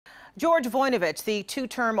George Voinovich, the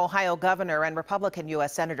two-term Ohio governor and Republican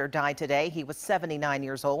U.S. Senator, died today. He was 79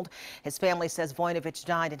 years old. His family says Voinovich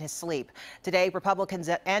died in his sleep. Today, Republicans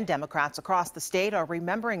and Democrats across the state are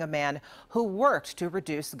remembering a man who worked to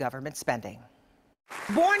reduce government spending.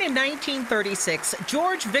 Born in 1936,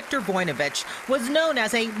 George Victor Voinovich was known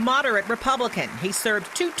as a moderate Republican. He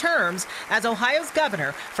served 2 terms as Ohio's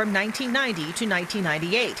governor from 1990 to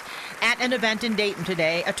 1998. At an event in Dayton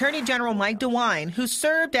today, Attorney General Mike DeWine, who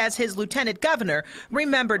served as his lieutenant governor,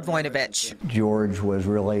 remembered Voinovich. George was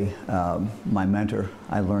really my mentor.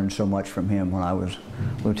 I learned so much from him when I was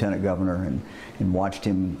lieutenant governor and watched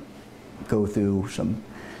him go through some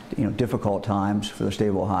difficult times for the state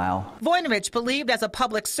of Ohio. Voinovich believed as a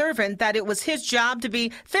public servant that it was his job to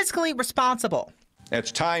be fiscally responsible.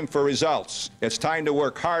 It's time for results. It's time to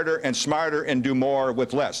work harder and smarter and do more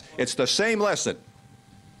with less. It's the same lesson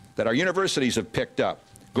that our universities have picked up.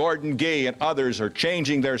 Gordon Gee and others are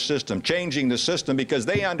changing their system, changing the system because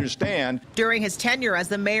they understand. During his tenure as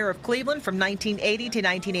the mayor of Cleveland from 1980 to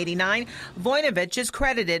 1989, Voinovich is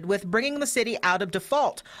credited with bringing the city out of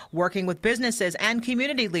default, working with businesses and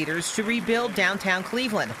community leaders to rebuild downtown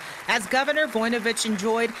Cleveland. As governor, Voinovich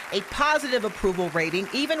enjoyed a positive approval rating,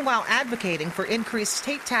 even while advocating for increased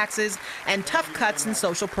state taxes and tough cuts in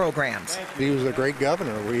social programs. He was a great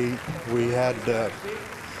governor. We had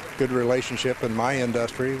good relationship in my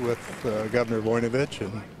industry with Governor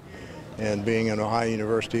Voinovich, and being an Ohio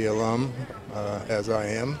University alum, as I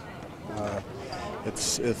am,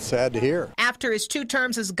 it's sad to hear. After his 2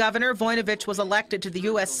 terms as governor, Voinovich was elected to the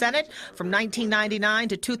U.S. Senate from 1999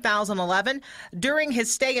 to 2011. During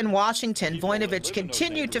his stay in Washington, Voinovich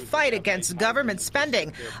continued to fight against government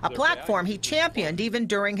spending, a platform he championed even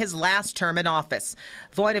during his last term in office.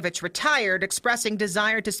 Voinovich retired, expressing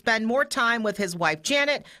desire to spend more time with his wife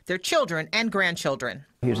Janet, their children and grandchildren.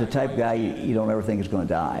 He's the type of guy you don't ever think is going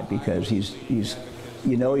to die, because he's he's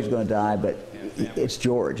going to die, but it's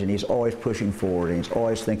George, and he's always pushing forward, and he's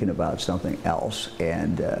always thinking about something else.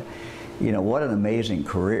 And what an amazing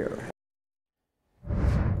career.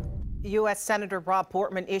 U.S. Senator Rob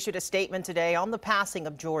Portman issued a statement today on the passing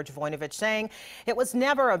of George Voinovich, saying it was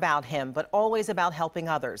never about him, but always about helping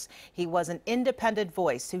others. He was an independent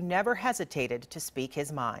voice who never hesitated to speak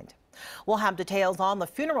his mind. We'll have details on the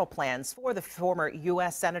funeral plans for the former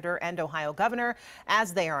U.S. Senator and Ohio governor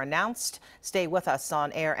as they are announced. Stay with us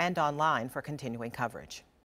on air and online for continuing coverage.